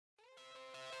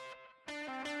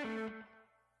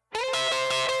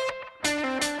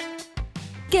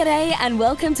G'day and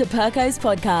welcome to Perko's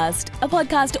Podcast, a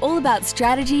podcast all about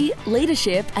strategy,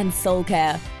 leadership and soul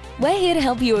care. We're here to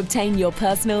help you obtain your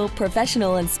personal,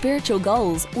 professional and spiritual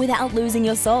goals without losing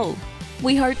your soul.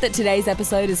 We hope that today's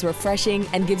episode is refreshing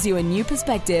and gives you a new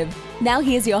perspective. Now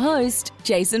here's your host,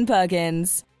 Jason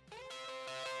Perkins.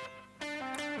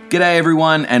 G'day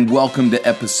everyone and welcome to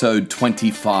episode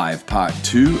 25, part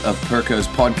 2 of Perko's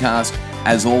Podcast.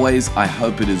 As always, I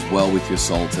hope it is well with your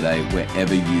soul today,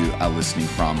 wherever you are listening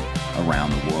from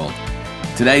around the world.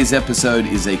 Today's episode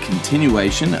is a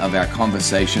continuation of our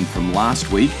conversation from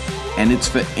last week, and it's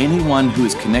for anyone who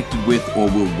is connected with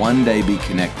or will one day be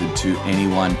connected to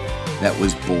anyone that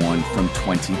was born from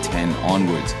 2010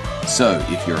 onwards. So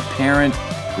if you're a parent,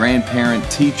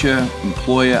 grandparent, teacher,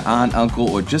 employer, aunt, uncle,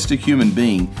 or just a human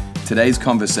being, today's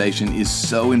conversation is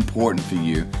so important for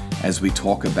you as we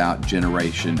talk about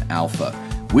Generation Alpha,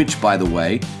 which, by the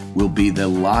way, will be the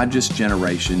largest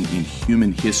generation in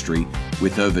human history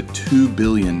with over 2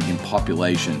 billion in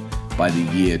population by the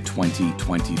year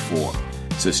 2024.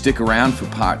 So stick around for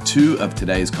part 2 of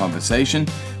today's conversation.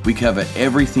 We cover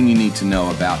everything you need to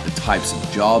know about the types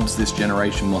of jobs this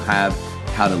generation will have,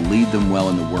 how to lead them well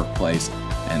in the workplace,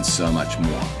 and so much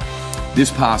more. This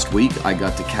past week, I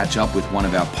got to catch up with one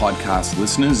of our podcast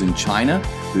listeners in China,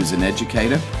 who's an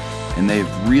educator, and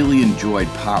they've really enjoyed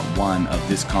part 1 of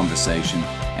this conversation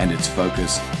and its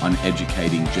focus on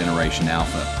educating Generation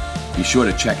Alpha. Be sure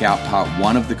to check out part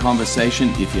 1 of the conversation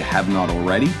if you have not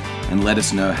already, and let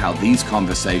us know how these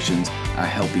conversations are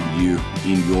helping you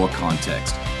in your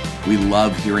context. We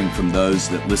love hearing from those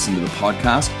that listen to the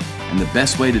podcast, and the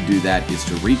best way to do that is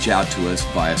to reach out to us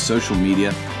via social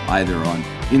media, either on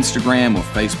Instagram or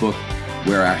Facebook,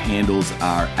 where our handles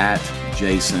are at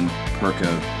Jason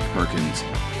Perko Perkins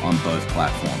on both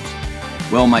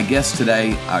platforms. Well, my guests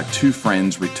today are 2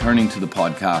 friends returning to the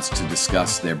podcast to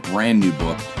discuss their brand new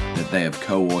book that they have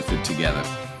co-authored together.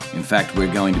 In fact,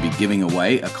 we're going to be giving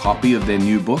away a copy of their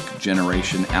new book,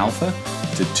 Generation Alpha,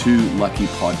 to 2 lucky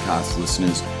podcast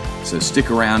listeners. So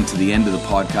stick around to the end of the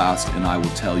podcast and I will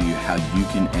tell you how you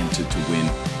can enter to win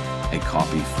a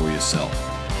copy for yourself.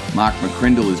 Mark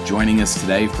McCrindle is joining us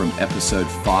today from episode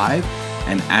 5,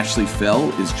 and Ashley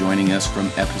Fell is joining us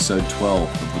from episode 12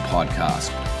 of the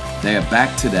podcast. They are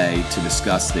back today to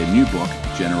discuss their new book,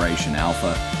 Generation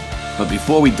Alpha. But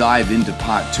before we dive into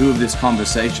part 2 of this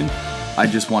conversation, I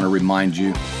just want to remind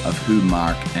you of who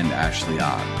Mark and Ashley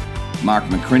are. Mark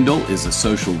McCrindle is a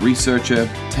social researcher,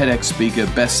 TEDx speaker,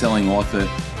 best-selling author,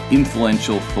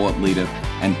 influential thought leader,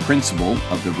 and principal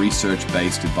of the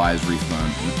research-based advisory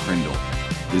firm McCrindle.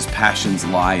 His passions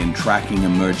lie in tracking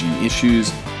emerging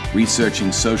issues,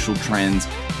 researching social trends,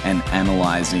 and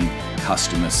analyzing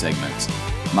customer segments.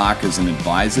 Mark is an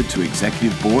advisor to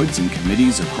executive boards and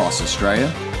committees across Australia.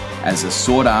 As a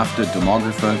sought-after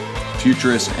demographer,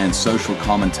 futurist, and social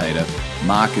commentator,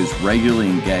 Mark is regularly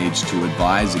engaged to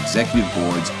advise executive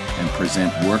boards and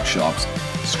present workshops,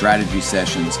 strategy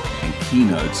sessions, and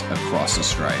keynotes across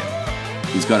Australia.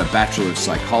 He's got a Bachelor of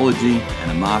Psychology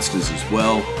and a Master's as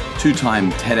well,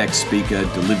 2-time TEDx speaker,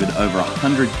 delivered over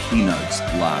 100 keynotes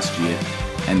last year,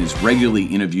 and is regularly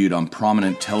interviewed on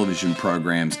prominent television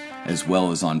programs as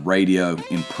well as on radio,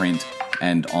 in print,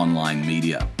 and online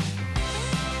media.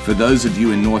 For those of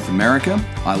you in North America,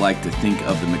 I like to think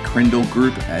of the McCrindle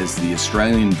Group as the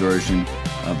Australian version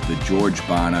of the George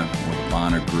Barna or the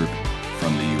Barna Group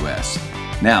from the US.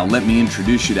 Now, let me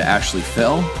introduce you to Ashley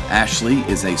Fell. Ashley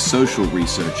is a social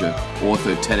researcher,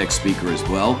 author, TEDx speaker as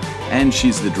well, and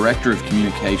she's the Director of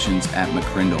Communications at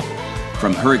McCrindle.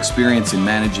 From her experience in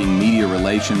managing media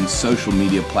relations, social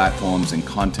media platforms, and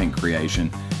content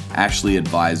creation, Ashley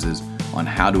advises on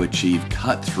how to achieve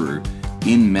cut-through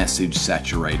in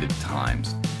message-saturated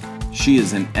times. She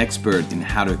is an expert in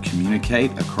how to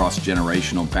communicate across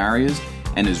generational barriers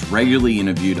and is regularly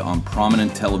interviewed on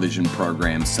prominent television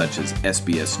programs such as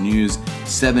SBS News,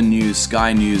 7 News,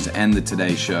 Sky News, and The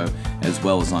Today Show, as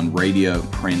well as on radio,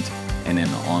 print, and in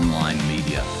online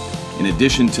media. In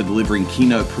addition to delivering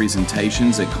keynote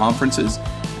presentations at conferences,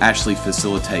 Ashley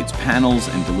facilitates panels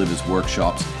and delivers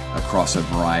workshops across a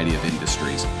variety of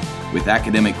industries. With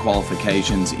academic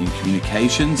qualifications in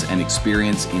communications and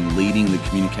experience in leading the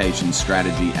communications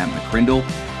strategy at McCrindle,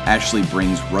 Ashley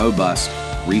brings robust,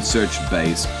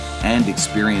 research-based, and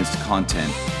experienced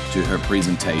content to her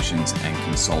presentations and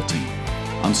consulting.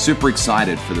 I'm super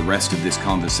excited for the rest of this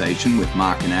conversation with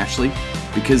Mark and Ashley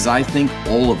because I think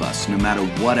all of us, no matter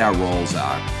what our roles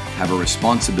are, have a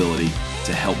responsibility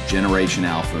to help Generation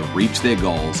Alpha reach their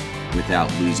goals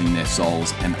without losing their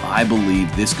souls, and I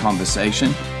believe this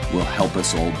conversation will help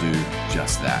us all do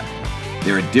just that.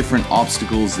 There are different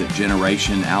obstacles that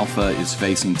Generation Alpha is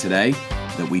facing today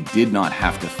that we did not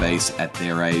have to face at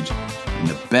their age. And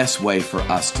the best way for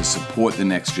us to support the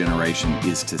next generation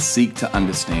is to seek to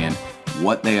understand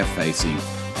what they are facing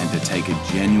and to take a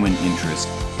genuine interest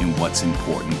in what's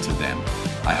important to them.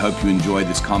 I hope you enjoy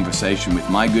this conversation with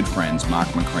my good friends, Mark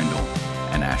McCrindle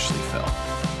and Ashley Fell.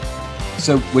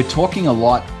 So we're talking a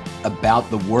lot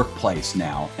about the workplace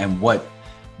now and what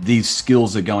these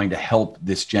skills are going to help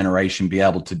this generation be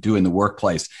able to do in the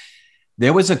workplace.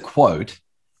 There was a quote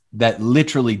that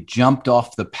literally jumped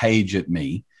off the page at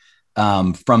me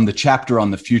from the chapter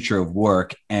on the future of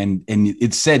work. And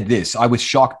it said this. I was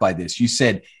shocked by this. You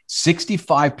said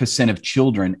 65% of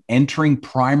children entering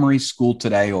primary school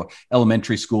today, or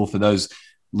elementary school for those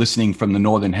listening from the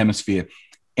Northern Hemisphere,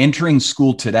 entering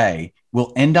school today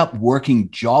will end up working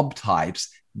job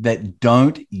types that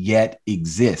don't yet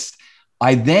exist.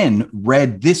 I then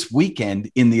read this weekend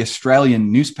in the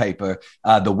Australian newspaper,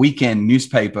 the Weekend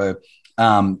newspaper,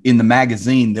 in the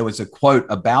magazine, there was a quote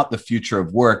about the future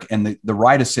of work. And the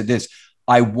writer said this: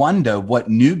 I wonder what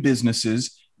new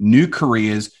businesses, new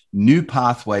careers, new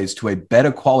pathways to a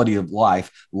better quality of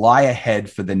life lie ahead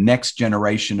for the next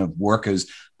generation of workers,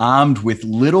 armed with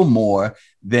little more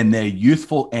than their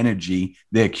youthful energy,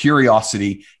 their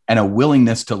curiosity, and a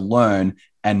willingness to learn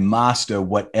and master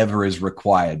whatever is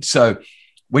required. So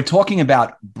we're talking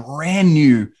about brand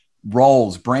new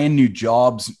roles, brand new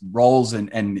jobs, roles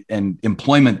and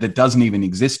employment that doesn't even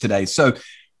exist today. So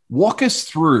walk us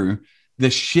through the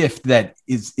shift that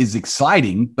is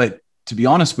exciting, but to be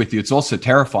honest with you, it's also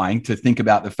terrifying to think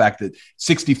about the fact that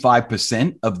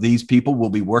 65% of these people will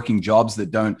be working jobs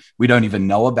that we don't even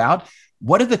know about.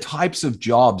 What are the types of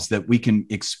jobs that we can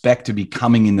expect to be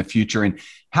coming in the future? And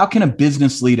how can a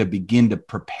business leader begin to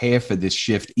prepare for this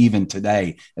shift even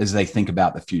today as they think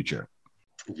about the future?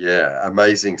 Yeah,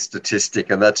 amazing statistic.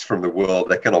 And that's from the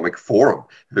World Economic Forum,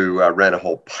 who ran a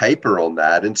whole paper on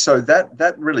that. And so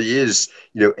that really is,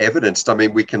 evidenced. I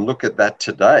mean, we can look at that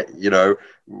today.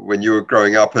 When you were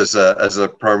growing up as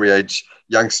a primary age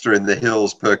youngster in the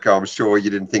hills, Perko, I'm sure you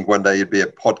didn't think one day you'd be a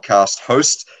podcast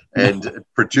host and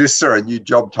producer, a new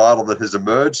job title that has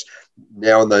emerged.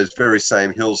 Now in those very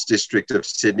same hills district of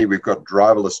Sydney, we've got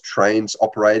driverless trains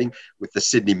operating with the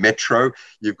Sydney Metro.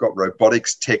 You've got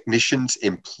robotics technicians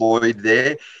employed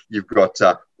there. You've got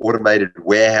automated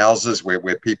warehouses where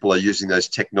people are using those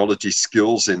technology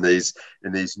skills in these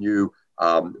new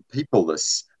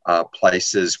peopleless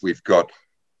places. We've got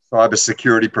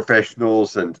cybersecurity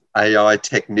professionals and AI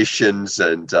technicians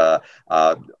and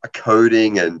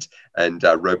coding and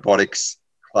robotics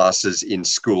classes in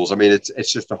schools. I mean,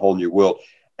 it's just a whole new world.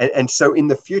 And so in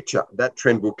the future, that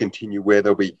trend will continue where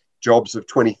there'll be jobs of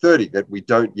 2030 that we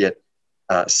don't yet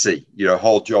see,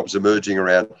 whole jobs emerging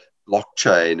around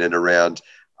blockchain and around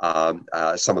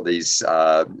some of these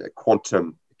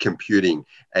quantum computing.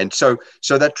 And so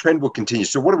that trend will continue.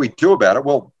 So what do we do about it?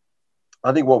 Well,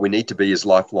 I think what we need to be is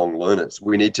lifelong learners.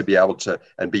 We need to be able to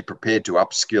and be prepared to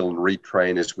upskill and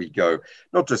retrain as we go,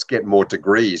 not just get more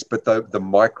degrees, but the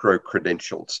micro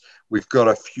credentials. We've got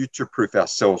to future-proof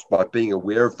ourselves by being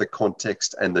aware of the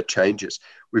context and the changes.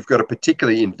 We've got to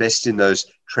particularly invest in those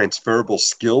transferable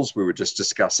skills we were just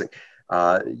discussing,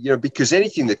 because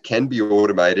anything that can be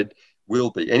automated will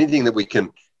be. Anything that we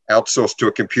can outsource to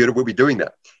a computer, we'll be doing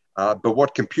that. But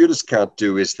what computers can't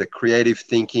do is the creative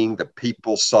thinking, the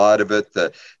people side of it,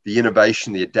 the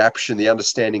innovation, the adaptation, the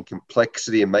understanding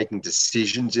complexity and making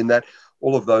decisions in that.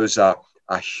 All of those are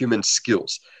human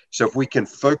skills. So if we can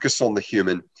focus on the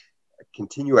human,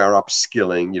 continue our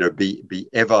upskilling, be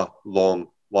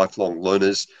lifelong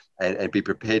learners and be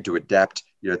prepared to adapt,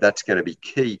 that's going to be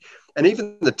key. And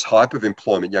even the type of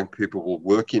employment young people will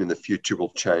work in the future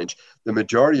will change. The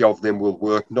majority of them will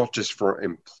work not just for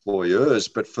employers,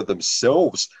 but for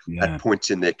themselves at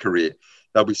points in their career.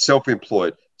 They'll be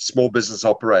self-employed, small business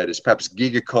operators, perhaps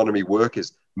gig economy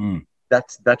workers.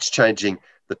 That's changing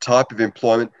the type of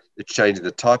employment. It's changing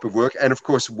the type of work. And of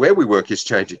course, where we work is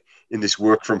changing in this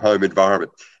work from home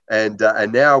environment. And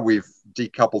now we've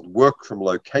decoupled work from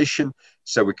location,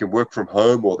 so we can work from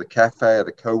home or the cafe or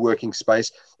the co-working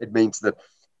space. It means that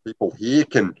people here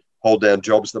can hold down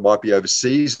jobs that might be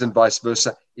overseas and vice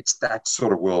versa. It's that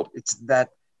sort of world. It's that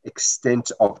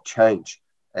extent of change.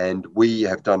 And we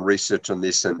have done research on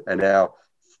this, and our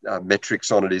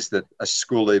metrics on it is that a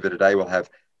school leaver today will have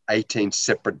 18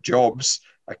 separate jobs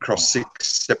across 6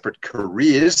 separate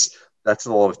careers. That's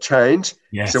a lot of change.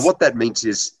 Yes. So what that means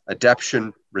is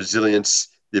adaptation, resilience,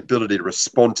 the ability to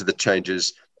respond to the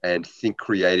changes and think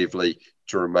creatively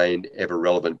to remain ever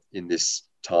relevant in this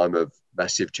time of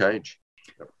massive change.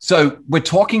 So we're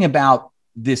talking about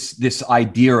this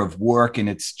idea of work, and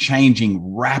it's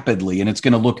changing rapidly, and it's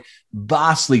going to look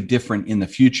vastly different in the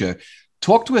future.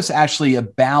 Talk to us, Ashley,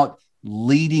 about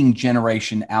leading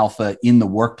Generation Alpha in the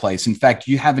workplace. In fact,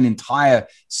 you have an entire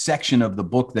section of the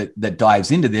book that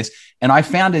dives into this. And I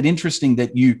found it interesting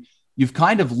that you've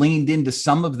kind of leaned into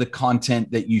some of the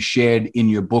content that you shared in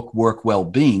your book, Work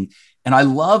Wellbeing. And I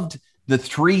loved the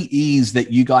 3 E's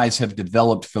that you guys have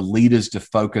developed for leaders to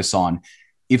focus on.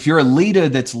 If you're a leader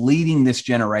that's leading this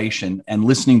generation and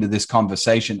listening to this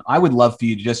conversation, I would love for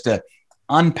you just to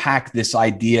unpack this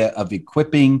idea of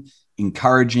equipping,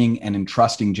 encouraging, and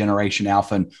entrusting Generation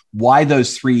Alpha, and why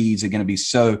those 3 E's are going to be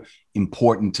so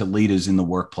important to leaders in the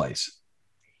workplace.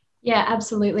 Yeah,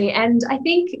 absolutely. And I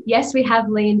think, yes, we have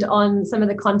leaned on some of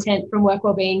the content from Work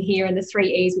Wellbeing here and the 3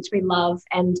 E's, which we love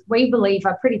and we believe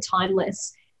are pretty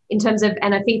timeless in terms of,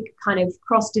 and I think kind of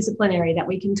cross-disciplinary, that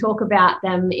we can talk about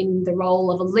them in the role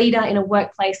of a leader in a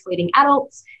workplace leading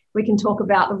adults. We can talk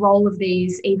about the role of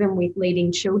these even with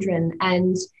leading children.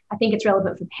 And I think it's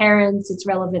relevant for parents. It's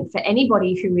relevant for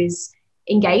anybody who is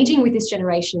engaging with this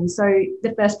generation. So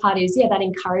the first part is, that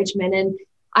encouragement. And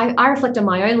I reflect on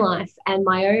my own life and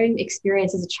my own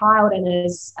experience as a child and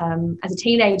as a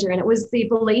teenager. And it was the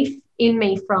belief in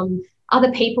me from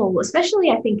other people,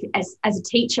 especially I think as a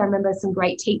teacher. I remember some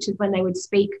great teachers when they would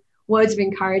speak words of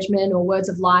encouragement or words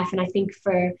of life. And I think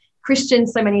for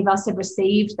Christians, so many of us have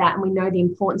received that, and we know the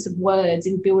importance of words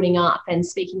in building up and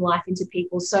speaking life into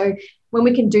people. So when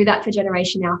we can do that for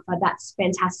Generation Alpha, that's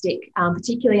fantastic,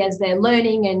 particularly as they're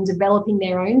learning and developing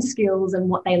their own skills and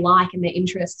what they like and their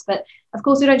interests. But of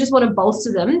course, we don't just want to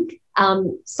bolster them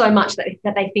so much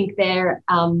that they think they're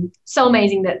so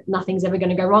amazing that nothing's ever going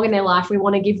to go wrong in their life. We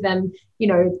want to give them,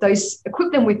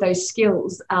 equip them with those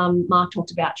skills. Mark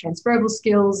talked about transferable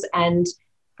skills, and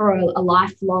for a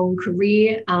lifelong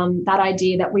career, that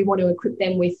idea that we want to equip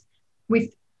them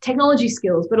with technology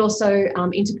skills, but also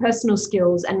interpersonal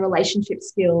skills and relationship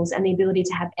skills and the ability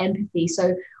to have empathy.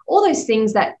 So all those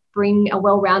things that bring a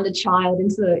well-rounded child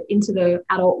into the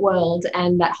adult world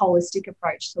and that holistic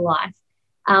approach to life.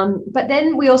 But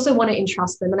then we also want to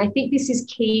entrust them. And I think this is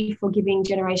key for giving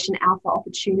Generation Alpha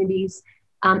opportunities,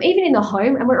 even in the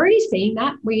home. And we're already seeing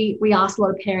that. We ask a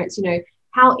lot of parents,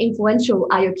 how influential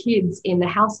are your kids in the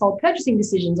household purchasing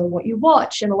decisions on what you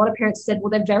watch? And a lot of parents said, well,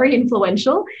 they're very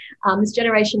influential. This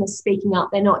generation is speaking up.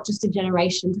 They're not just a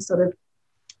generation to sort of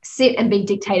sit and be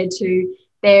dictated to.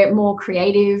 They're more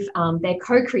creative. They're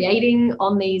co-creating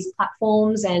on these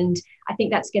platforms. And I think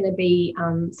that's going to be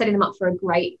setting them up for a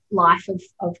great life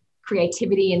of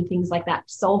creativity and things like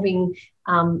that, solving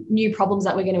new problems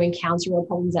that we're going to encounter or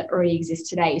problems that already exist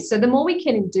today. So the more we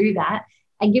can do that,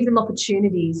 and give them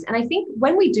opportunities. And I think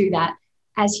when we do that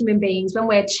as human beings, when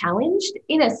we're challenged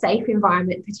in a safe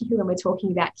environment, particularly when we're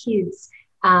talking about kids,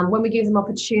 when we give them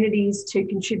opportunities to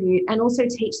contribute and also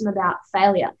teach them about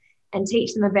failure and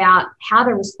teach them about how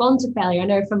to respond to failure. I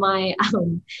know for my,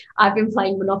 I've been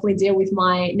playing Monopoly Deal with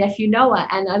my nephew Noah,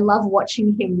 and I love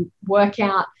watching him work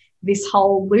out this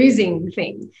whole losing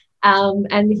thing. And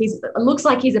it looks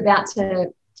like he's about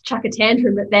to chuck a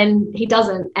tantrum, but then he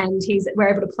doesn't, and we're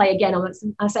able to play again.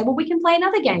 I say, well, we can play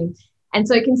another game. And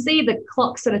so you can see the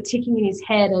clock sort of ticking in his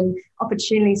head and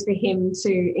opportunities for him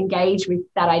to engage with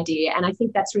that idea. And I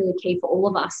think that's really key for all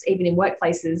of us, even in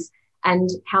workplaces,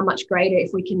 and how much greater if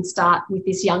we can start with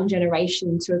this young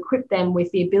generation to equip them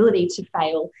with the ability to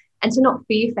fail and to not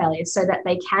fear failure so that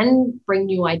they can bring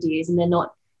new ideas and they're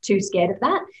not too scared of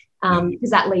that. Because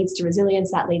that leads to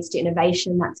resilience, that leads to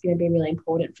innovation. That's going to be really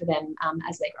important for them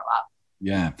as they grow up.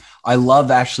 Yeah. I love,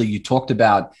 Ashley, you talked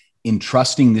about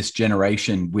entrusting this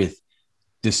generation with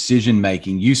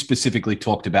decision-making. You specifically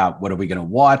talked about what are we going to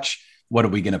watch? What are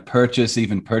we going to purchase?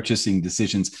 Even purchasing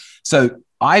decisions. So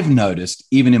I've noticed,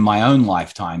 even in my own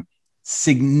lifetime,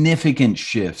 significant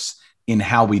shifts in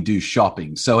how we do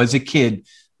shopping. So as a kid,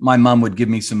 my mom would give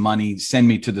me some money, send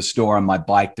me to the store on my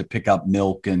bike to pick up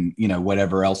milk and,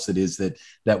 whatever else it is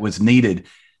that was needed.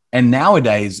 And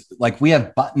nowadays, like, we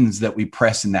have buttons that we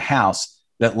press in the house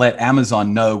that let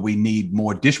Amazon know we need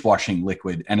more dishwashing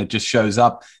liquid. And it just shows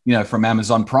up, from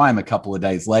Amazon Prime a couple of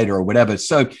days later or whatever.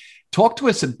 So talk to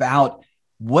us about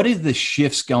what are the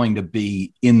shifts going to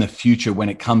be in the future when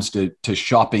it comes to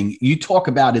shopping. You talk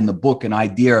about in the book an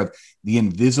idea of the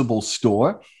invisible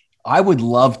store. I would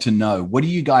love to know, what are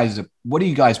you guys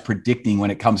predicting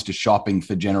when it comes to shopping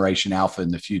for Generation Alpha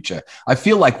in the future? I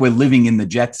feel like we're living in the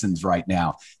Jetsons right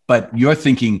now, but you're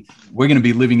thinking we're going to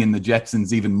be living in the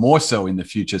Jetsons even more so in the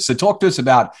future. So talk to us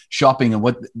about shopping and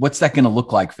what's that going to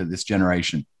look like for this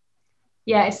generation?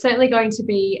 Yeah, it's certainly going to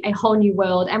be a whole new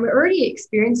world. And we're already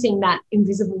experiencing that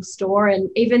invisible store. And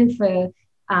even for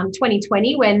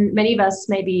 2020, when many of us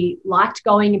maybe liked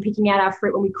going and picking out our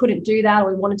fruit when we couldn't do that,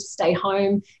 or we wanted to stay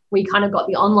home. We kind of got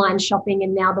the online shopping,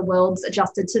 and now the world's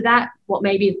adjusted to that. What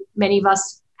maybe many of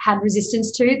us had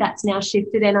resistance to, that's now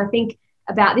shifted. And I think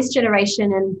about this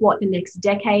generation and what the next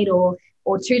decade or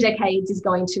 2 decades is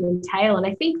going to entail. And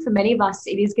I think for many of us,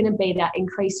 it is going to be that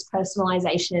increased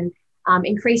personalization,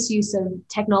 increased use of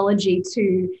technology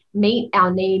to meet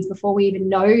our needs before we even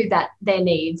know that they're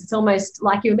needs. It's almost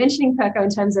like you were mentioning, Perko, in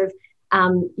terms of,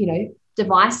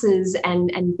 devices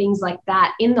and things like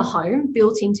that in the home,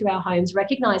 built into our homes,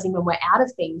 recognizing when we're out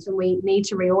of things, when we need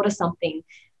to reorder something.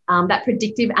 That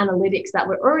predictive analytics that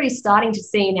we're already starting to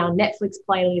see in our Netflix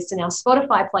playlists and our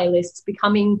Spotify playlists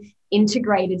becoming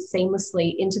integrated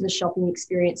seamlessly into the shopping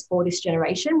experience for this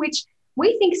generation, which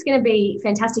we think is going to be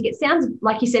fantastic. It sounds,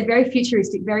 like you said, very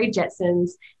futuristic, very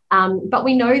Jetsons, but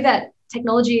we know that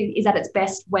technology is at its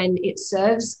best when it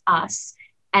serves us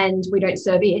and we don't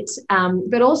serve it,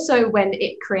 but also when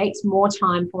it creates more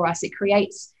time for us. It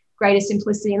creates greater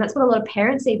simplicity. And that's what a lot of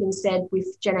parents even said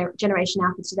with Generation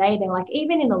Alpha today. They're like,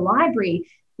 even in the library,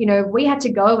 we had to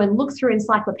go and look through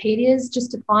encyclopedias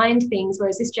just to find things,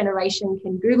 whereas this generation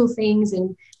can Google things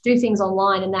and do things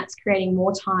online, and that's creating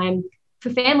more time for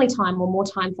family time or more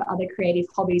time for other creative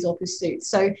hobbies or pursuits.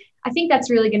 So I think that's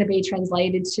really going to be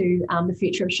translated to the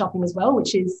future of shopping as well,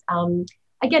 which is,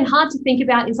 again, hard to think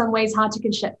about in some ways, hard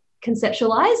to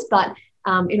conceptualize, but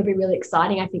it'll be really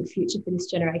exciting, I think, future for this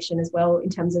generation as well in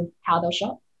terms of how they'll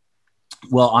shop.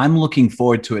 Well, I'm looking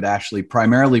forward to it, Ashley,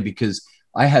 primarily because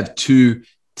I have 2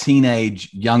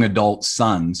 teenage young adult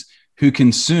sons who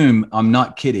consume, I'm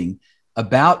not kidding,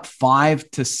 about 5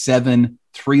 to 7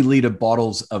 3-liter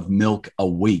bottles of milk a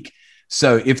week.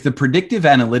 So if the predictive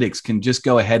analytics can just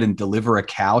go ahead and deliver a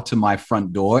cow to my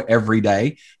front door every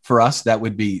day for us, that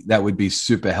would be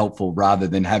super helpful, rather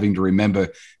than having to remember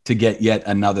to get yet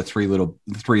another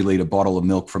 3-liter bottle of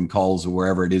milk from Coles or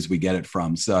wherever it is we get it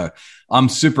from. So I'm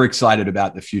super excited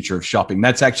about the future of shopping.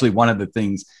 That's actually one of the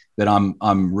things that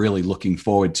I'm really looking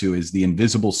forward to, is the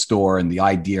invisible store and the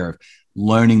idea of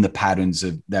learning the patterns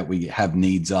that we have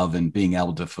needs of and being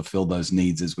able to fulfill those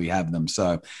needs as we have them.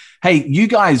 So, hey, you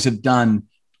guys have done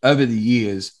over the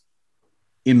years,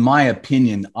 in my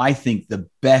opinion, I think the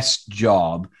best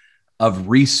job of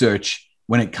research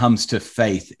when it comes to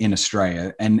faith in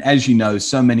Australia. And as you know,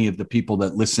 so many of the people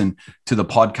that listen to the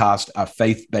podcast are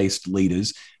faith-based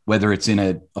leaders, whether it's in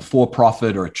a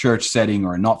for-profit or a church setting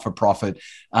or a not-for-profit.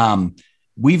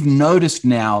 We've noticed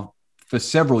now for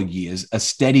several years a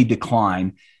steady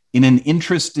decline in an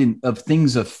interest of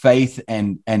things of faith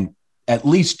and at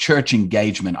least church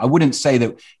engagement. I wouldn't say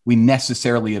that we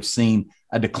necessarily have seen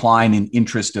a decline in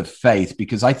interest of faith,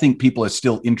 because I think people are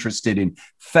still interested in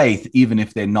faith, even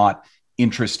if they're not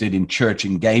interested in church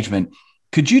engagement.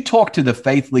 Could you talk to the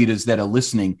faith leaders that are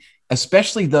listening,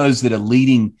 especially those that are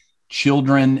leading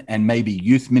children and maybe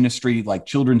youth ministry, like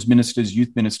children's ministers,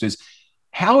 youth ministers?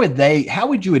 How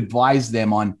would you advise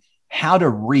them on how to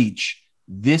reach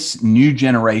this new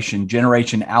generation,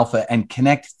 Generation Alpha, and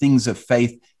connect things of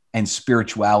faith and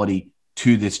spirituality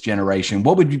to this generation?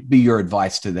 What would be your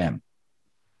advice to them?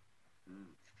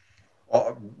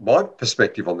 My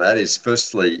perspective on that is,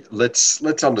 firstly,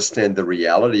 let's understand the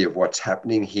reality of what's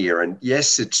happening here. And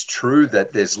yes, it's true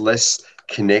that there's less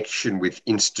connection with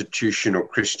institutional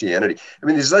Christianity. I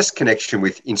mean, there's less connection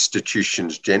with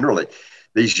institutions generally.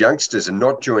 These youngsters are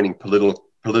not joining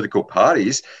political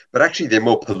parties, but actually they're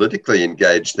more politically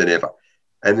engaged than ever.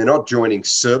 And they're not joining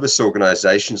service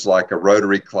organizations like a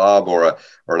Rotary Club or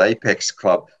an Apex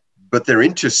Club, but they're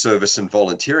into service and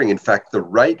volunteering. In fact, the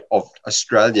rate of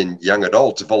Australian young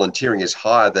adults volunteering is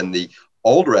higher than the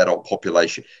older adult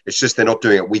population. It's just they're not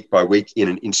doing it week by week in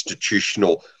an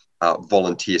institutional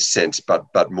volunteer sense,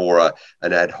 but more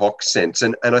an ad hoc sense.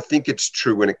 And I think it's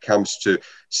true when it comes to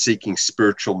seeking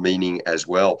spiritual meaning as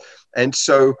well. And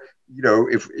so,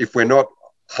 if we're not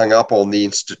hung up on the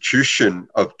institution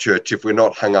of church, if we're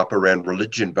not hung up around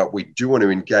religion, but we do want to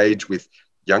engage with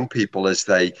young people as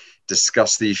they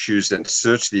discuss the issues and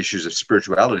search the issues of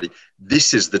spirituality,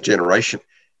 this is the generation,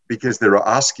 because they're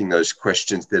asking those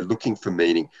questions. They're looking for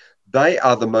meaning. They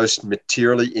are the most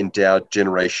materially endowed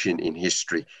generation in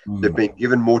history. They've been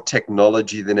given more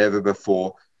technology than ever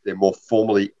before. They're more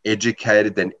formally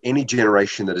educated than any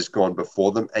generation that has gone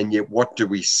before them. And yet, what do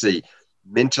we see?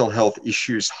 Mental health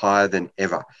issues higher than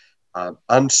ever.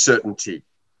 Uncertainty,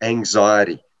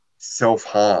 anxiety,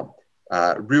 self-harm,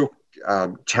 real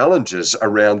challenges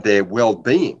around their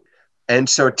well-being. And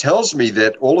so it tells me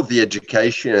that all of the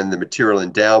education and the material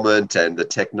endowment and the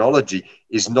technology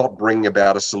is not bringing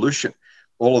about a solution.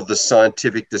 all of the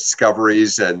scientific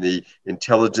discoveries and the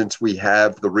intelligence we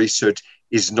have, the research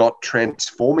is not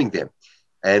transforming them.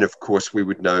 And of course, we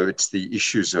would know it's the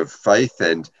issues of faith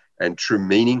and true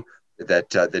meaning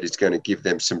that is going to give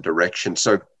them some direction.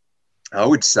 So I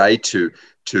would say to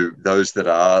those that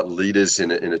are leaders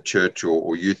in a church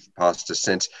or youth pastor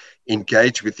sense,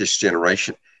 engage with this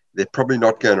generation. They're probably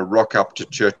not going to rock up to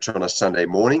church on a Sunday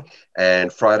morning,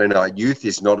 and Friday night youth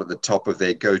is not at the top of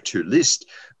their go-to list,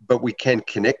 but we can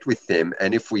connect with them.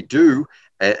 And if we do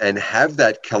and have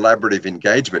that collaborative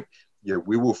engagement,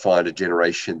 we will find a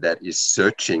generation that is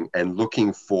searching and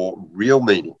looking for real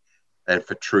meaning and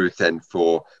for truth and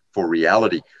for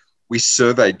reality. We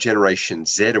surveyed Generation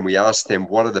Z and we asked them,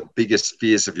 what are the biggest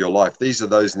fears of your life? These are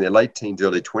those in their late teens,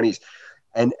 early 20s.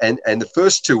 And the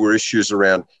first two were issues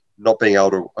around not being able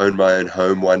to own my own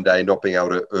home one day, not being able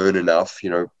to earn enough,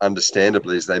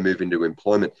 understandably as they move into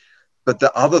employment. But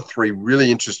the other three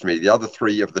really interest me. The other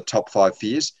three of the top 5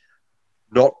 fears: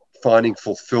 not finding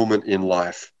fulfillment in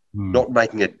life, not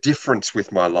making a difference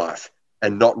with my life,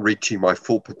 and not reaching my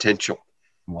full potential.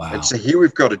 Wow. And so here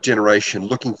we've got a generation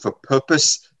looking for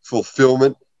purpose,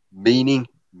 fulfillment, meaning,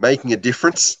 making a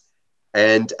difference.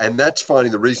 And that's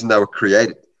finding the reason they were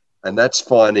created. And that's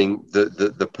finding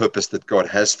the purpose that God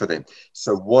has for them.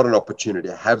 So what an opportunity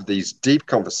to have these deep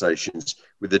conversations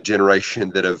with a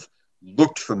generation that have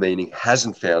looked for meaning,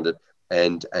 hasn't found it,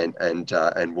 and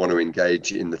want to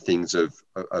engage in the things of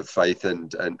faith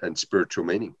and spiritual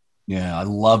meaning. Yeah, I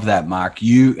love that, Mark.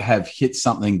 You have hit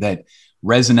something that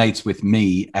resonates with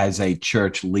me as a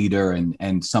church leader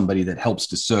and somebody that helps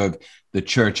to serve the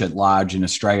church at large in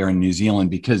Australia and New Zealand,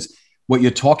 because what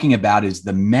you're talking about is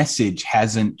the message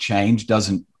hasn't changed,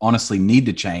 doesn't honestly need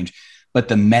to change, but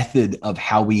the method of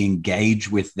how we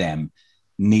engage with them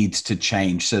needs to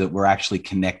change so that we're actually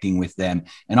connecting with them.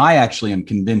 And I actually am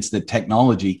convinced that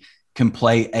technology can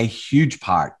play a huge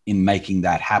part in making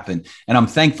that happen. And I'm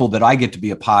thankful that I get to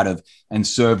be a part of and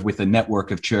serve with a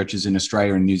network of churches in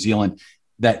Australia and New Zealand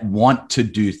that want to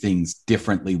do things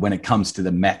differently when it comes to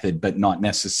the method, but not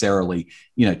necessarily,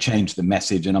 change the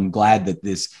message. And I'm glad that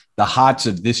the hearts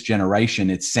of this generation,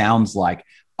 it sounds like,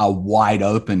 are wide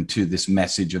open to this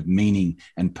message of meaning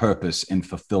and purpose and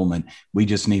fulfillment. We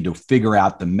just need to figure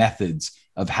out the methods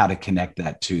of how to connect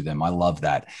that to them. I love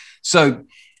that. So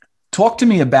talk to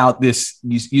me about this.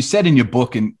 You said in your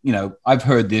book, and I've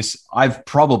heard this, I've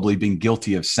probably been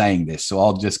guilty of saying this, so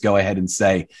I'll just go ahead and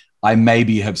say I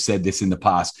maybe have said this in the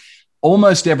past.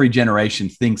 Almost every generation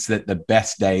thinks that the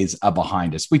best days are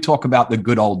behind us. We talk about the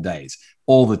good old days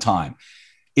all the time.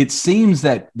 It seems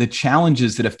that the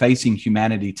challenges that are facing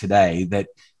humanity today, that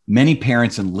many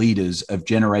parents and leaders of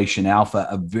Generation Alpha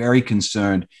are very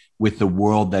concerned with the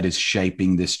world that is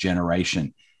shaping this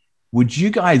generation. Would you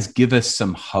guys give us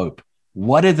some hope?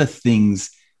 What are the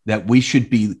things that we should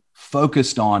be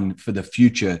focused on for the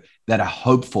future that are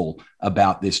hopeful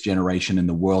about this generation and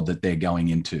the world that they're going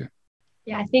into?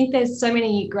 Yeah, I think there's so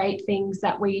many great things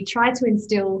that we try to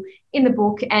instill in the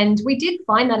book. And we did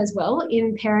find that as well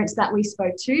in parents that we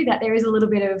spoke to, that there is a little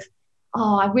bit of,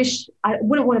 I wish I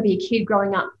wouldn't want to be a kid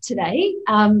growing up today.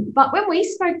 But when we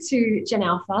spoke to Gen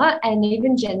Alpha and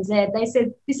even Gen Z, they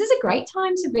said, this is a great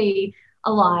time to be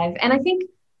alive. And I think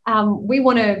we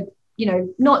want to,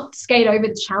 not skate over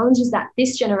the challenges that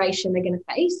this generation are going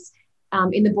to face.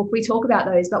 In the book, we talk about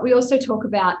those, but we also talk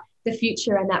about the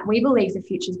future, and that we believe the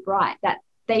future is bright, that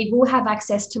they will have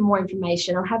access to more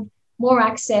information or have more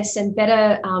access and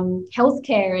better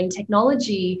healthcare and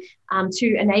technology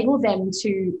to enable them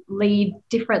to lead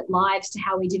different lives to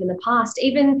how we did in the past.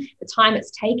 Even the time it's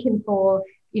taken for,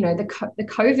 the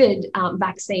COVID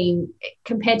vaccine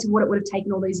compared to what it would have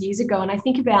taken all those years ago. And I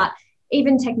think about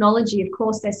even technology, of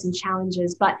course, there's some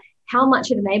challenges, but how much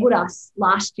it enabled us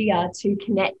last year to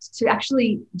connect, to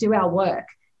actually do our work,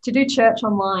 to do church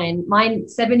online. My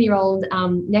 7-year-old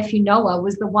nephew, Noah,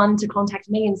 was the one to contact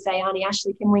me and say, Auntie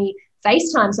Ashley, can we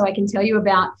FaceTime so I can tell you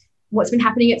about what's been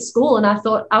happening at school? And I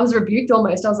thought, I was rebuked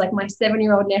almost. I was like, my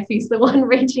 7-year-old nephew's the one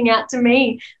reaching out to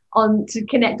me to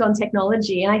connect on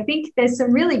technology. And I think there's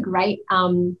some really great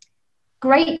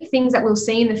things that we'll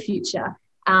see in the future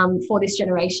for this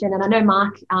generation. And I know,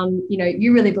 Mark,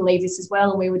 you really believe this as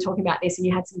well. And we were talking about this and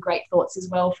you had some great thoughts as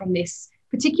well from this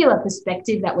particular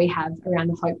perspective that we have around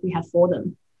the hope we have for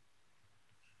them.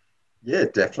 Yeah,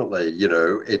 definitely.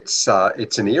 It's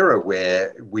an era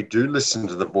where we do listen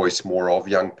to the voice more of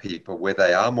young people, where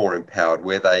they are more empowered,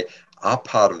 where they are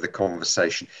part of the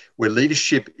conversation, where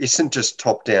leadership isn't just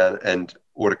top down and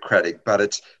autocratic, but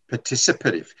it's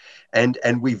participative.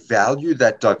 And we value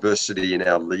that diversity in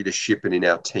our leadership and in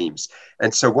our teams.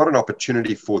 And so what an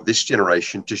opportunity for this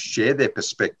generation to share their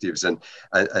perspectives and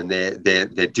their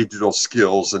digital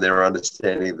skills and their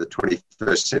understanding of the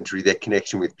 21st century, their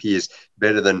connection with peers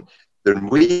better than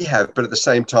we have. But at the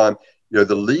same time,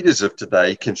 the leaders of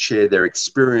today can share their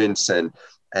experience and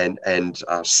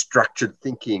structured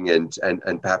thinking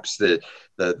and perhaps the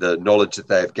knowledge that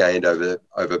they have gained over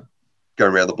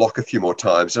going around the block a few more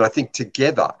times. And I think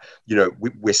together,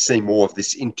 we're seeing more of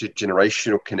this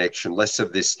intergenerational connection, less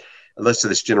of this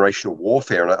generational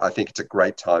warfare. And I think it's a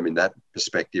great time in that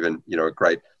perspective, and a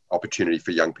great opportunity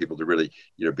for young people to really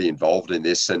be involved in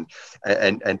this and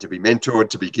to be mentored,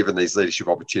 to be given these leadership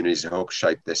opportunities to help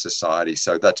shape their society.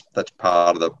 So that's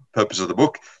part of the purpose of the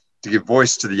book, to give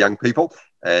voice to the young people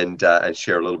and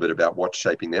share a little bit about what's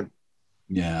shaping them.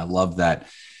 Yeah, I love that.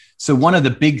 So one of the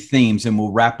big themes, and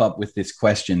we'll wrap up with this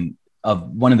question, of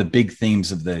one of the big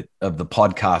themes of the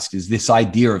podcast is this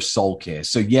idea of soul care.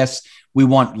 So yes, we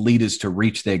want leaders to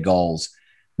reach their goals,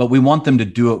 but we want them to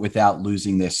do it without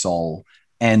losing their soul.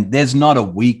 And there's not a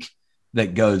week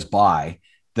that goes by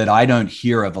that I don't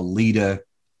hear of a leader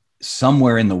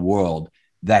somewhere in the world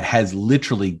that has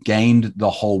literally gained the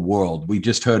whole world. We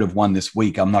just heard of one this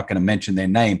week. I'm not going to mention their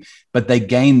name, but they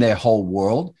gained their whole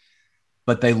world,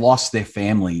 but they lost their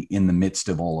family in the midst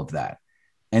of all of that.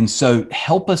 And so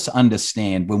help us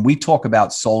understand, when we talk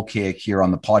about soul care here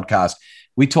on the podcast,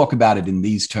 we talk about it in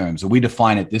these terms, or we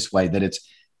define it this way, that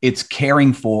it's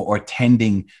caring for or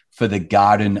tending for the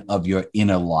garden of your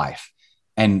inner life,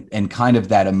 and kind of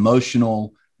that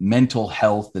emotional, mental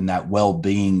health and that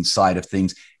well-being side of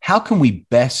things. How can we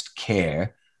best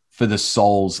care for the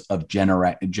souls of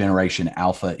Generation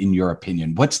Alpha, in your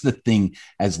opinion? What's the thing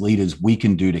as leaders we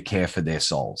can do to care for their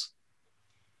souls?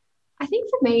 I think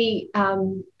for me,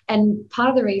 and part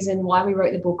of the reason why we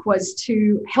wrote the book was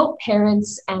to help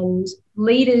parents and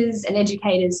leaders and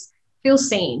educators feel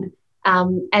seen,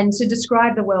 and to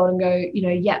describe the world and go,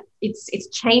 it's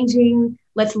changing.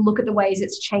 Let's look at the ways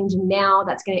it's changing now.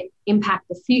 That's going to impact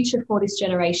the future for this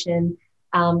generation.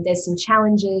 There's some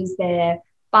challenges there.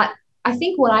 But I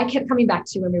think what I kept coming back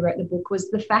to when we wrote the book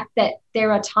was the fact that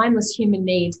there are timeless human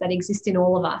needs that exist in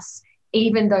all of us,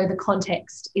 even though the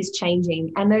context is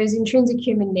changing. And those intrinsic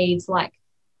human needs, like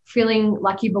feeling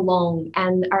like you belong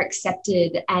and are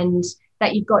accepted and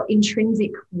that you've got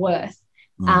intrinsic worth.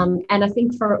 And I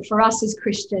think for us as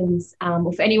Christians,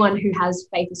 or for anyone who has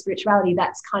faith or spirituality,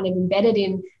 that's kind of embedded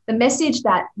in the message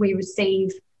that we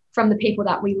receive from the people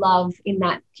that we love in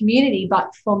that community.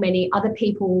 But for many other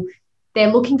people,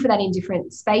 they're looking for that in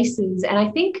different spaces. And I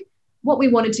think what we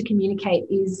wanted to communicate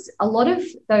is a lot of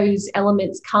those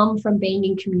elements come from being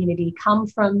in community, come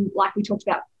from, like we talked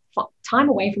about, time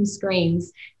away from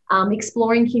screens,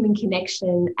 exploring human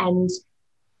connection and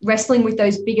wrestling with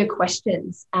those bigger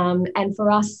questions. And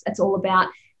for us, it's all about,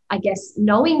 I guess,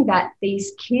 knowing that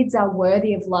these kids are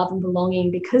worthy of love and belonging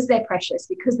because they're precious,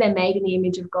 because they're made in the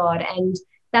image of God. And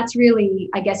that's really,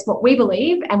 I guess, what we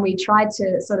believe. And we tried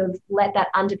to sort of let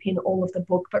that underpin all of the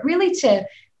book, but really to,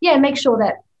 make sure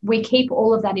that we keep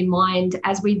all of that in mind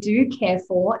as we do care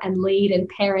for and lead and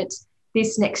parent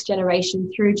this next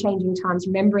generation through changing times,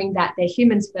 remembering that they're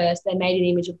humans first, they're made in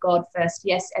the image of God first.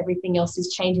 Yes, everything else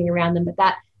is changing around them, but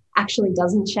that actually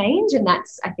doesn't change. And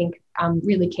that's, I think,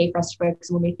 really key for us to focus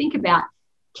on when we think about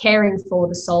caring for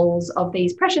the souls of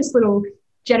these precious little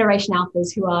Generation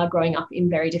Alphas who are growing up in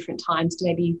very different times to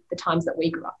maybe the times that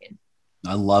we grew up in.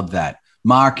 I love that.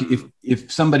 Mark,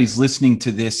 if somebody's listening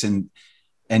to this and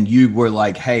you were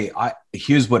like, hey,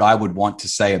 here's what I would want to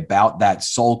say about that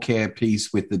soul care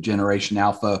piece with the Generation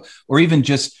Alpha, or even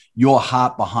just your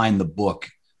heart behind the book,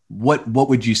 what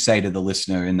would you say to the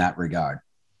listener in that regard?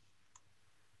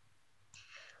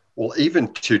 Well,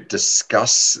 even to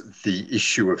discuss the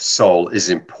issue of soul is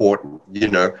important.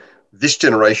 This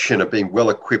generation are being well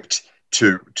equipped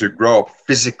to grow up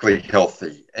physically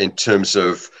healthy in terms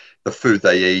of the food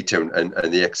they eat and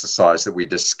the exercise that we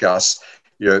discuss.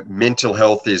 Mental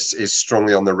health is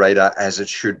strongly on the radar, as it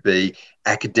should be.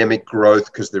 Academic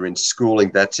growth, because they're in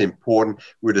schooling, that's important.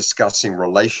 We're discussing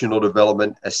relational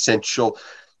development, essential.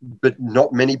 But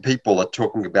not many people are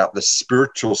talking about the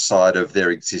spiritual side of their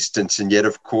existence. And yet,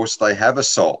 of course, they have a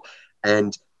soul.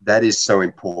 And that is so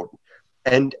important.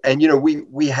 And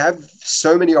we have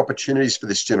so many opportunities for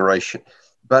this generation.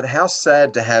 But how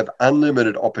sad to have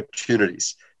unlimited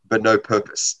opportunities, but no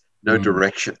purpose, no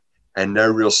direction, and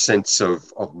no real sense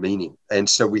of meaning. And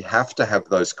so we have to have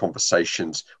those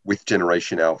conversations with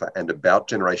Generation Alpha and about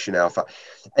Generation Alpha.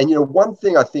 And, one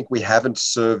thing I think we haven't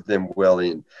served them well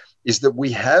in is that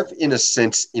we have, in a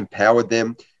sense, empowered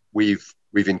them. We've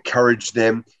encouraged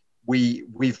them.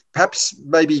 We've perhaps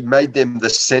maybe made them the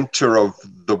center of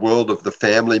the world of the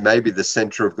family, maybe the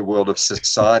center of the world of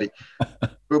society.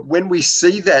 But when we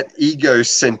see that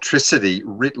egocentricity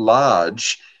writ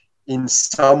large in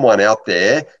someone out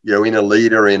there, in a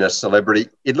leader, in a celebrity,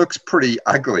 it looks pretty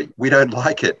ugly. We don't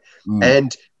like it.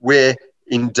 And we're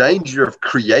in danger of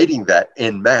creating that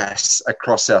en masse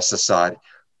across our society.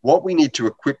 What we need to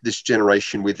equip this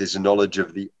generation with is a knowledge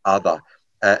of the other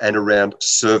and around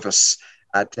service,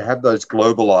 to have those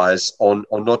global eyes on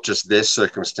not just their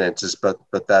circumstances, but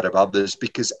that of others.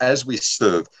 Because as we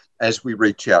serve, as we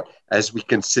reach out, as we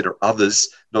consider others,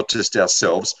 not just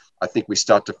ourselves, I think we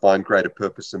start to find greater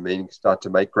purpose and meaning, start to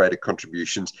make greater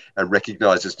contributions, and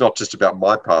recognize it's not just about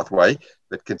my pathway,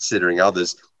 but considering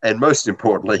others. And most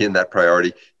importantly, in that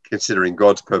priority, considering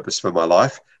God's purpose for my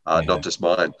life, not just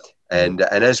mine. And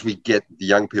as we get the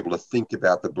young people to think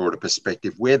about the broader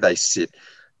perspective, where they sit,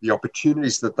 the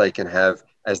opportunities that they can have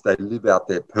as they live out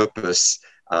their purpose,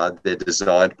 their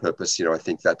designed purpose, I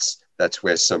think that's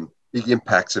where some big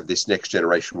impacts of this next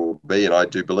generation will be. And I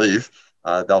do believe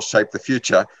they'll shape the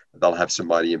future. They'll have some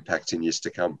mighty impacts in years to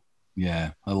come.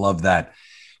 Yeah, I love that.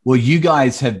 Well, you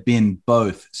guys have been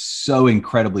both so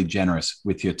incredibly generous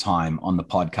with your time on the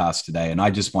podcast today. And I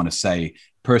just want to say,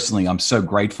 personally, I'm so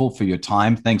grateful for your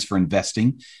time. Thanks for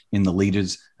investing in the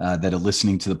leaders that are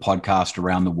listening to the podcast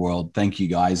around the world. Thank you,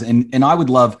 guys. And I would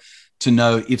love to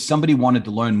know if somebody wanted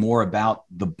to learn more about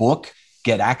the book,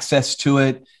 get access to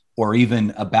it, or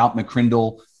even about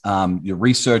McCrindle, your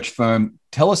research firm.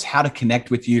 Tell us how to connect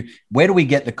with you. Where do we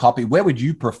get the copy? Where would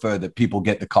you prefer that people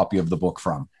get the copy of the book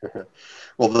from?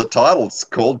 Well, the title's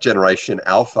called Generation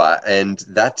Alpha, and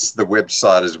that's the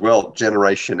website as well,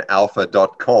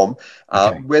 generationalpha.com,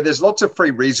 where there's lots of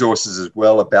free resources as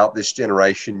well about this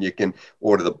generation. You can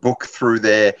order the book through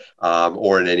there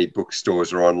or in any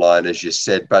bookstores or online, as you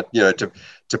said. But,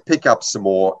 to pick up some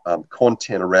more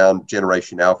content around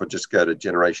Generation Alpha, just go to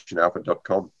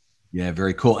generationalpha.com. Yeah,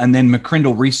 very cool. And then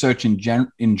McCrindle Research in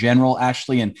general,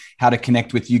 Ashley, and how to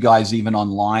connect with you guys even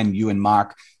online, you and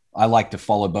Mark. I like to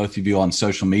follow both of you on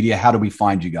social media. How do we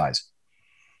find you guys?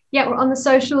 Yeah, we're on the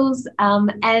socials,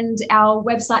 and our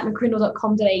website,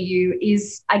 mccrindle.com.au,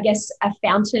 is, I guess, a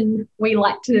fountain, we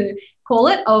like to call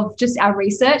it, of just our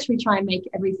research. We try and make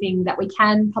everything that we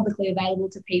can publicly available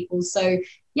to people. So,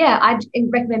 yeah, I'd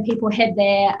recommend people head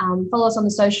there, follow us on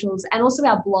the socials, and also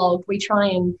our blog. We try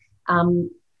and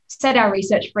set our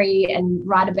research free and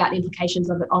write about the implications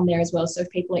of it on there as well. So if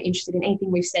people are interested in anything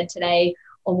we've said today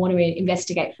or want to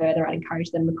investigate further, I'd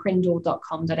encourage them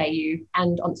mccrindle.com.au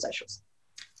and on the socials.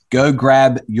 Go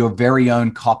grab your very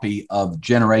own copy of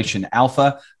Generation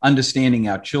Alpha, Understanding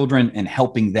Our Children and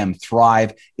Helping Them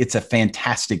Thrive. It's a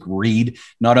fantastic read,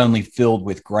 not only filled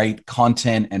with great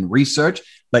content and research,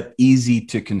 but easy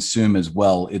to consume as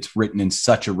well. It's written in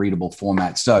such a readable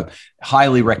format. So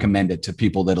highly recommend it to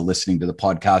people that are listening to the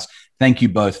podcast. Thank you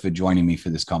both for joining me for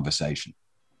this conversation.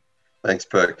 Thanks,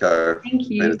 Perko. Thank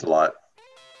you. It's been a delight.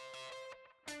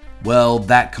 Well,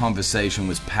 that conversation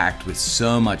was packed with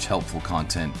so much helpful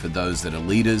content for those that are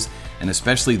leaders, and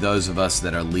especially those of us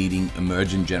that are leading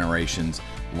emerging generations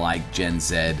like Gen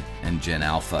Z and Gen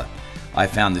Alpha. I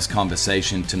found this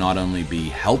conversation to not only be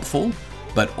helpful,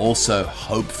 but also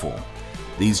hopeful.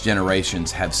 These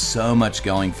generations have so much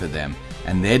going for them,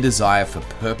 and their desire for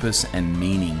purpose and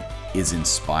meaning is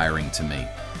inspiring to me.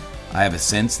 I have a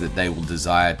sense that they will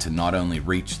desire to not only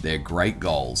reach their great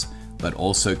goals, but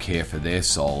also care for their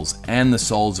souls and the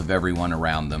souls of everyone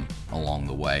around them along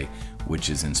the way, which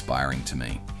is inspiring to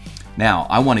me. Now,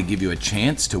 I want to give you a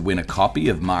chance to win a copy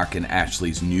of Mark and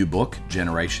Ashley's new book,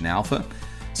 Generation Alpha.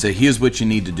 So here's what you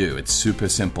need to do. It's super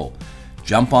simple.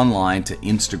 Jump online to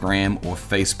Instagram or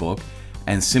Facebook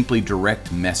and simply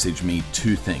direct message me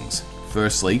two things.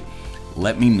 Firstly,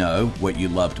 let me know what you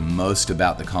loved most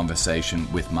about the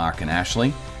conversation with Mark and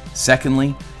Ashley.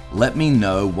 Secondly, let me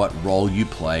know what role you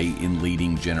play in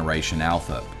leading Generation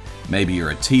Alpha. Maybe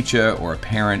you're a teacher or a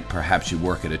parent, perhaps you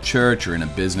work at a church or in a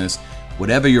business.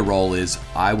 Whatever your role is,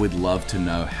 I would love to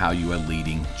know how you are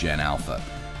leading Gen Alpha.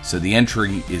 So the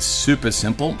entry is super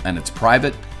simple and it's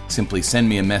private. Simply send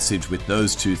me a message with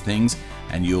those two things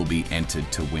and you'll be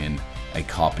entered to win a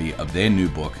copy of their new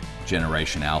book,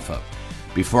 Generation Alpha.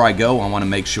 Before I go, I want to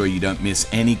make sure you don't miss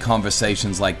any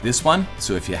conversations like this one.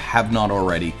 So if you have not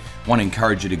already, I want to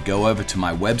encourage you to go over to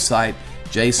my website,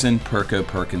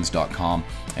 jasonperkoperkins.com,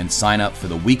 and sign up for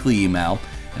the weekly email.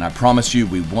 And I promise you,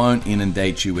 we won't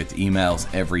inundate you with emails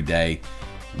every day.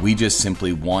 We just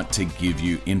simply want to give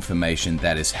you information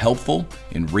that is helpful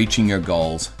in reaching your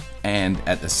goals and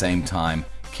at the same time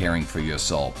caring for your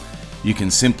soul. You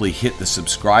can simply hit the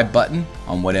subscribe button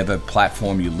on whatever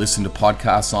platform you listen to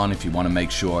podcasts on if you want to make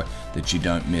sure that you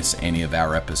don't miss any of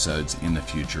our episodes in the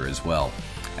future as well.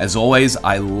 As always,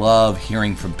 I love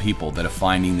hearing from people that are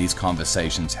finding these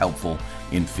conversations helpful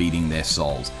in feeding their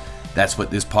souls. That's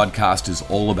what this podcast is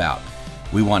all about.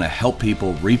 We want to help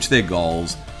people reach their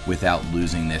goals without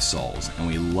losing their souls. And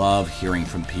we love hearing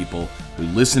from people who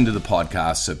listen to the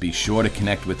podcast, so be sure to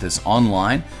connect with us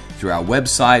online through our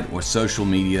website or social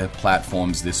media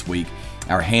platforms this week.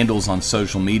 Our handles on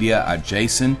social media are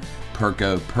Jason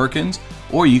Perko Perkins,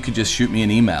 or you could just shoot me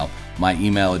an email. My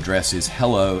email address is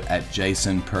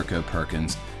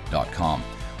hello@jasonperkoperkins.com.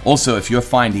 Also, if you're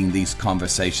finding these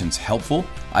conversations helpful,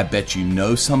 I bet you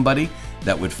know somebody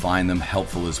that would find them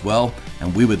helpful as well,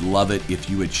 and we would love it if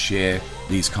you would share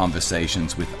these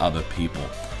conversations with other people.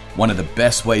 One of the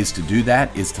best ways to do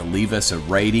that is to leave us a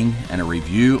rating and a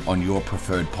review on your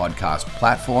preferred podcast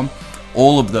platform.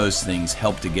 All of those things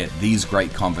help to get these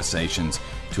great conversations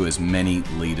to as many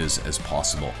leaders as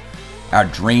possible. Our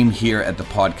dream here at the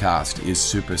podcast is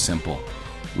super simple.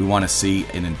 We want to see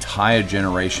an entire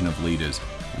generation of leaders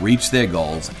reach their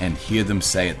goals and hear them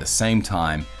say at the same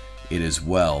time, "It is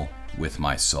well with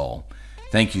my soul."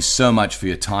 Thank you so much for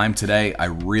your time today. I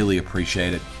really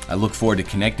appreciate it. I look forward to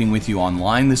connecting with you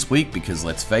online this week because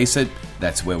let's face it,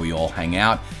 that's where we all hang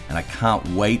out, and I can't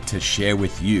wait to share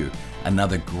with you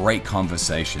another great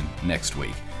conversation next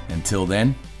week. Until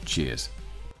then, cheers.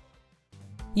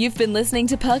 You've been listening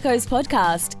to Perko's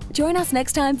podcast. Join us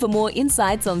next time for more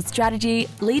insights on strategy,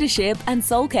 leadership, and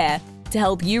soul care to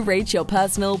help you reach your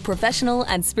personal, professional,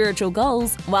 and spiritual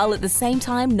goals while at the same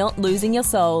time not losing your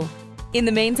soul. In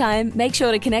the meantime, make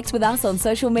sure to connect with us on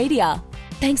social media.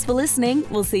 Thanks for listening.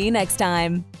 We'll see you next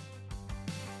time.